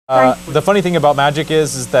The funny thing about magic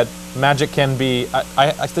is that magic can be,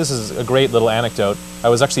 this is a great little anecdote. I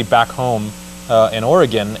was actually back home in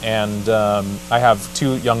Oregon, and I have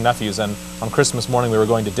 2 young nephews, and on Christmas morning we were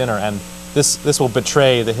going to dinner, and this will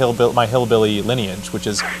betray the my hillbilly lineage, which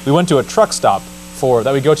is we went to a truck stop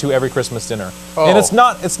that we go to every Christmas dinner. Oh. And it's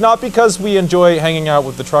not because we enjoy hanging out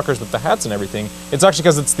with the truckers with the hats and everything. It's actually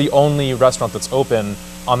because it's the only restaurant that's open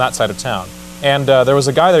on that side of town. And there was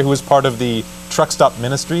a guy there who was part of the truck stop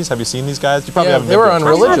ministries. Have you seen these guys? You probably haven't. They were on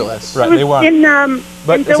Religious. Right, they were in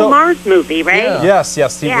Bill Maher's movie, right? Yeah.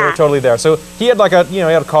 Yes, they were totally there. So he had like he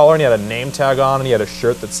had a collar and he had a name tag on and he had a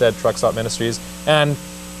shirt that said Truck Stop Ministries. And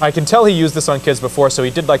I can tell he used this on kids before, so he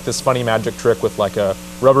did like this funny magic trick with like a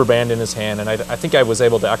rubber band in his hand, and I think I was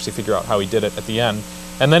able to actually figure out how he did it at the end.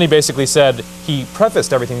 And then he basically said, he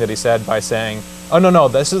prefaced everything that he said by saying, oh no,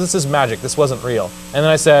 this is magic, this wasn't real. And then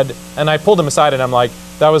I said, and I pulled him aside and I'm like,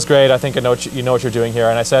 that was great, I think I know you know what you're doing here.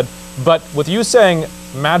 And I said, but with you saying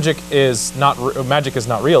magic is not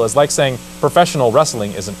real is like saying professional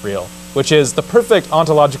wrestling isn't real, which is the perfect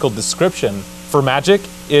ontological description for magic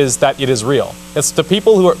is that it is real. It's the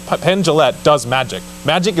people who are, Penn Jillette does magic.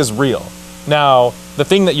 Magic is real. Now, the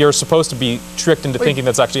thing that you're supposed to be tricked into thinking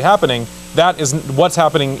that's actually happening, what's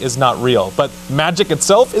happening is not real. But magic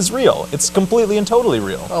itself is real. It's completely and totally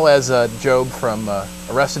real. Well, as Job from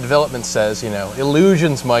Arrested Development says,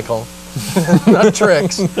 illusions, Michael, not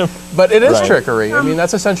tricks. But it is trickery. I mean,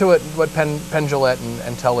 that's essentially what Penn Jillette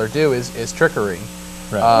and Teller do is trickery.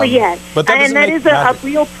 Right. Well, yes, but and that is a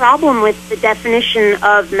real problem with the definition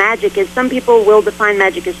of magic. Is some people will define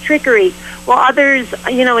magic as trickery, while others,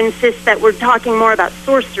 insist that we're talking more about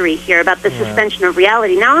sorcery here, about the suspension of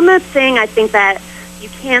reality. Now, I'm not saying I think that you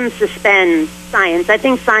can suspend science. I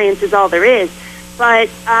think science is all there is. But,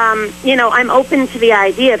 I'm open to the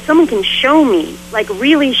idea. If someone can show me, like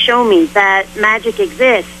really show me that magic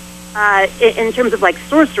exists in terms of like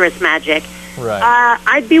sorcerous magic, right.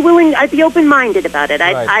 I'd be open-minded about it.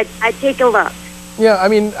 I'd take a look. Yeah, I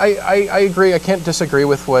mean, I agree. I can't disagree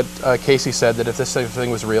with what Casey said, that if this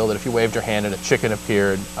thing was real, that if you waved your hand and a chicken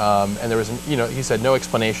appeared, and there was, he said no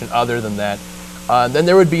explanation other than that, then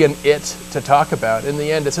there would be an it to talk about. In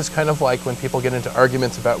the end, it's just kind of like when people get into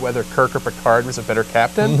arguments about whether Kirk or Picard was a better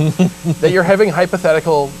captain, that you're having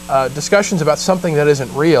hypothetical discussions about something that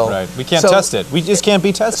isn't real. Right. We can't test it. We just can't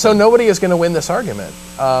be tested. So nobody is going to win this argument.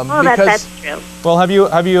 That's true. Well, do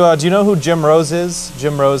you know who Jim Rose is?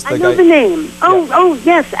 Jim Rose, the guy. I know the name. Oh,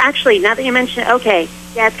 yes, actually, now that you mention it, okay.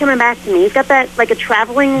 Yeah, it's coming back to me. He's got that, like a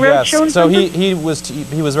traveling road show or something? So he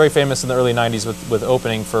was very famous in the early 90s with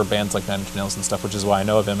opening for bands like Nine Inch Nails and stuff, which is why I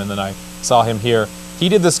know of him, and then I saw him here. He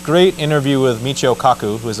did this great interview with Michio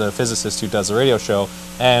Kaku, who is a physicist who does a radio show,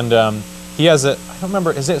 and he has I don't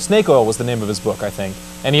remember, Snake Oil was the name of his book, I think,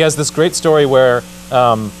 and he has this great story where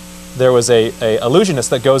there was a illusionist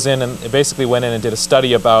that goes in and basically went in and did a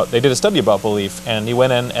study about belief, and he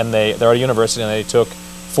went in and they're at a university and they took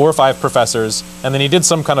 4 or 5 professors, and then he did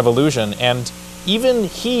some kind of illusion, and even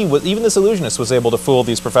this illusionist was able to fool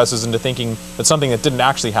these professors into thinking that something that didn't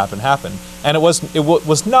actually happen happened. And it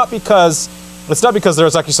was not because there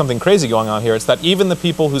was actually something crazy going on here. It's that even the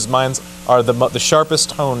people whose minds are the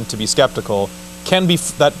sharpest honed to be skeptical can be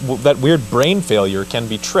that weird brain failure can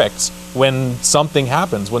be tricked when something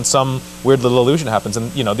happens, when some weird little illusion happens.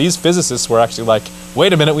 And these physicists were actually like,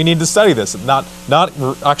 wait a minute, we need to study this, not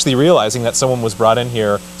actually realizing that someone was brought in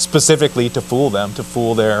here specifically to fool them, to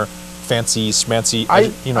fool their fancy schmancy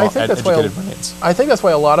educated brains. I think that's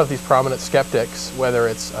why a lot of these prominent skeptics, whether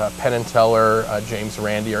it's Penn and Teller, James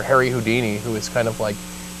Randi, or Harry Houdini, who is kind of like,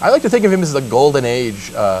 I like to think of him as the golden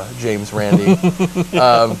age James Randi.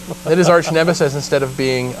 That his arch nemesis, instead of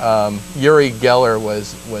being Uri Geller,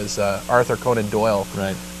 was Arthur Conan Doyle.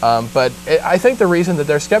 Right. But I think the reason that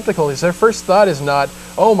they're skeptical is their first thought is not,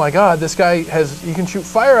 oh my God, this guy he can shoot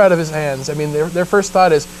fire out of his hands. I mean, their first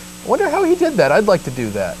thought is, I wonder how he did that. I'd like to do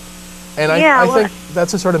that. And I think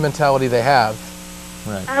that's the sort of mentality they have.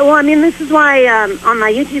 Right. Well, I mean, this is why on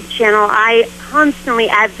my YouTube channel I constantly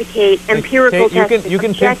advocate empirical testing. You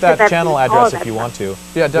can pick that channel address if you want to.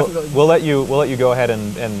 Yeah, definitely. We'll let you go ahead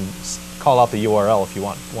and call out the URL if you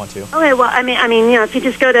want to. Okay. Well, I mean, if you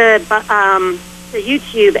just go to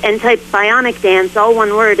YouTube and type Bionic Dance, all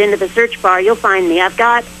one word, into the search bar, you'll find me. I've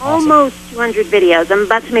got almost 200 videos. I'm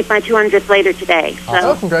about to make my 200th later today. So.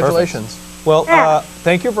 Oh, congratulations. Perfect. Well,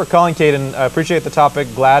 thank you for calling, Kate, and I appreciate the topic.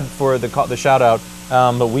 Glad for the shout out.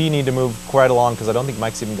 But we need to move quite along because I don't think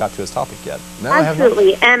Mike's even got to his topic yet. No,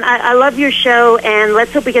 absolutely. And I love your show, and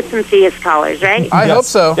let's hope we get some CS callers, right? I hope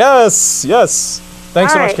so. Yes.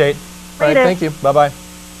 Thanks so much, Kate. All right, thank you. Bye-bye.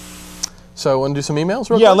 So, want to do some emails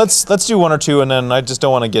real Yeah, quick? let's do one or two, and then I just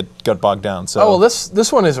don't want to get bogged down. So. Oh, well,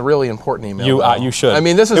 this one is a really important email. You should. I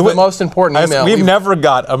mean, this is the most important email. We've never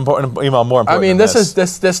got an email more important. I mean, than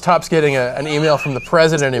this tops getting an email from the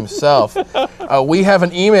president himself. We have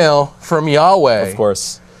an email from Yahweh. Of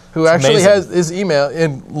course. Who It's actually amazing. has his email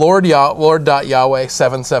in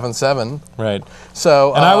Lord.Yahweh777. Right.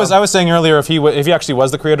 So, and I was saying earlier, if he actually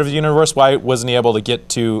was the creator of the universe, why wasn't he able to get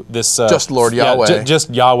to this? Just Lord Yahweh. Yeah, just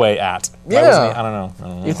Yahweh at. Why wasn't he? I don't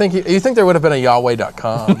know. You think there would have been a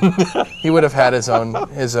Yahweh.com? He would have had his own.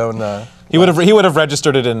 He would have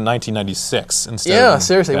registered it in 1996 instead. Yeah, of,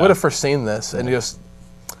 seriously, he would have foreseen this and just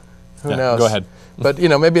who knows. Go ahead. But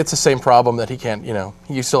maybe it's the same problem that he can't. You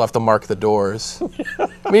still have to mark the doors. I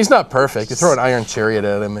mean, he's not perfect. You throw an iron chariot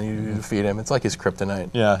at him and you defeat him. It's like his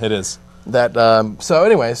kryptonite. Yeah, it is. So,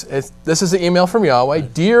 anyways, this is the email from Yahweh.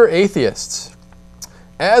 Dear atheists,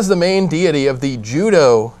 as the main deity of the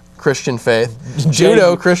Judo Christian faith,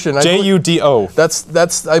 Judo Christian, Judo.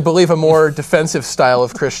 That's I believe a more defensive style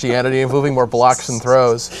of Christianity involving more blocks and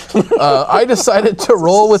throws. I decided to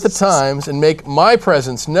roll with the times and make my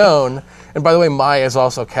presence known. And by the way, my is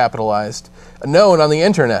also capitalized, known on the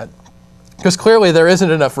internet. Because clearly there isn't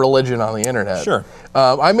enough religion on the internet. Sure.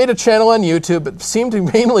 I made a channel on YouTube, but seemed to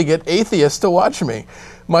mainly get atheists to watch me.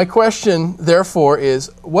 My question, therefore, is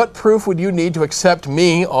what proof would you need to accept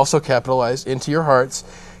me, also capitalized, into your hearts,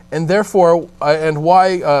 and therefore, and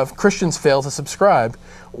why Christians fail to subscribe?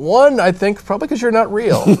 One, I think, probably because you're not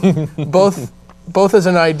real, both as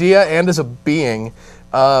an idea and as a being,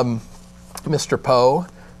 Mr. Poe.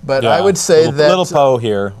 But Yeah, I would say that little Poe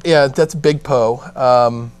here. Yeah, that's Big Poe.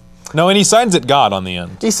 No, and he signs it God on the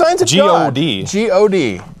end. He signs it God. G-O-D.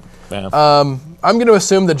 G-O-D. Yeah. I'm going to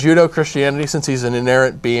assume that Judo Christianity, since he's an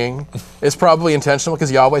inerrant being, is probably intentional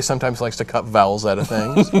because Yahweh sometimes likes to cut vowels out of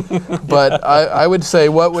things. But I would say,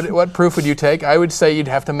 what proof would you take? I would say you'd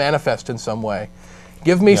have to manifest in some way.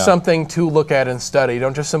 Give me something to look at and study.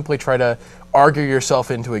 Don't just simply try to argue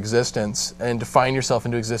yourself into existence and define yourself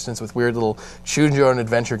into existence with weird little choose your own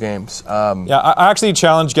adventure games. Yeah, I actually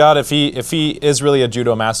challenge God, if he is really a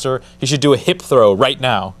judo master, he should do a hip throw right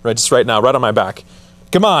now, just right now, right on my back.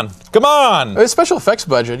 Come on, come on! With a special effects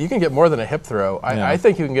budget, you can get more than a hip throw. I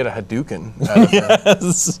think you can get a Hadouken out of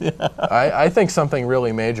Yes. Yeah. I think something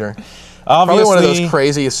really major. Obviously, Probably one of those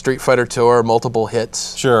crazy Street Fighter Tour multiple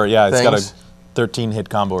hits. Sure, yeah, it's got a things. 13 hit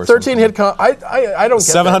combo or 13 something. hit combo. I don't get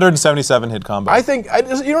 777 hit combo. I think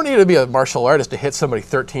you don't need to be a martial artist to hit somebody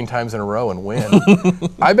 13 times in a row and win.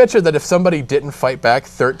 I bet you that if somebody didn't fight back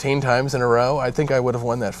 13 times in a row, I think I would have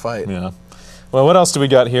won that fight. Yeah. Well, what else do we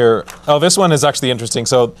got here? Oh, this one is actually interesting.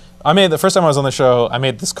 So the first time I was on the show, I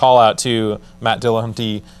made this call out to Matt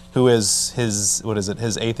Dillahunty, who is his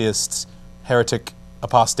atheist, heretic,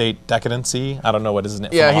 apostate, decadency. I don't know what his name.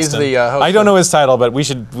 Yeah, he's the host. I don't know his title, but we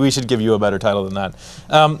should give you a better title than that.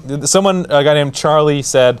 A guy named Charlie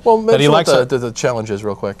said that he likes the challenges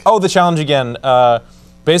real quick. Oh, the challenge again.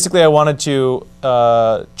 Basically, I wanted to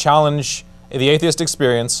challenge the Atheist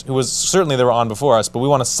Experience, who was certainly they were on before us, but we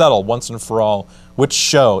want to settle once and for all which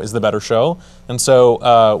show is the better show. And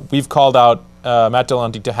so we've called out Matt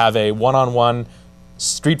Dillahunty to have a one-on-one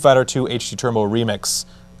Street Fighter II HD Turbo remix.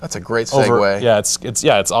 That's a great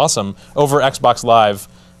segue. It's awesome over Xbox Live.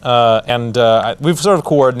 We've sort of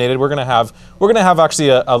coordinated. We're gonna have actually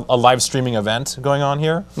a live streaming event going on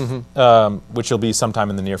here, which will be sometime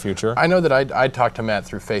in the near future. I know that I talked to Matt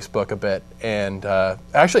through Facebook a bit, and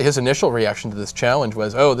actually his initial reaction to this challenge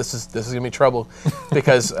was, "Oh, this is gonna be trouble,"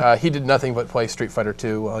 because he did nothing but play Street Fighter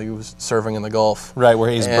II while he was serving in the Gulf. Right, where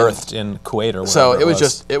he's birthed in Kuwait or whatever. So it was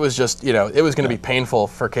just it was going to be painful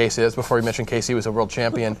for Casey. That's before he mentioned Casey was a world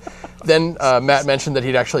champion. Then Matt mentioned that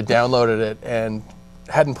he'd actually downloaded it and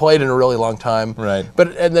hadn't played in a really long time. Right.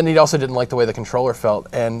 And then he also didn't like the way the controller felt.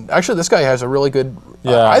 And actually, this guy has a really good,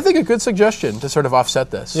 I think a good suggestion to sort of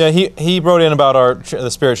offset this. Yeah, he wrote in about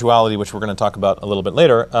the spirituality, which we're going to talk about a little bit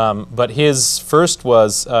later. But his first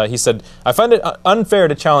was, he said, I find it unfair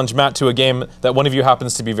to challenge Matt to a game that one of you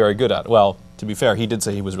happens to be very good at. Well, to be fair, he did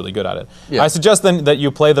say he was really good at it. Yeah. I suggest then that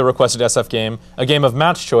you play the requested SF game, a game of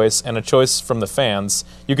Matt's choice and a choice from the fans.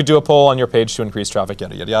 You could do a poll on your page to increase traffic,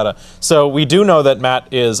 yada, yada, yada. So we do know that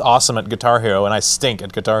Matt is awesome at Guitar Hero, and I stink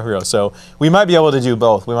at Guitar Hero. So we might be able to do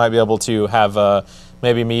both. We might be able to have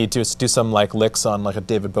maybe me do some like licks on like a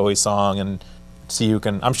David Bowie song and see who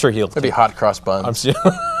can. I'm sure he'll. Maybe hot cross buns.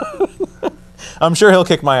 I'm sure he'll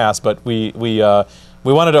kick my ass, but we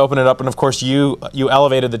wanted to open it up, and of course you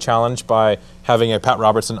elevated the challenge by having a Pat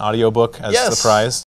Robertson audiobook as the prize.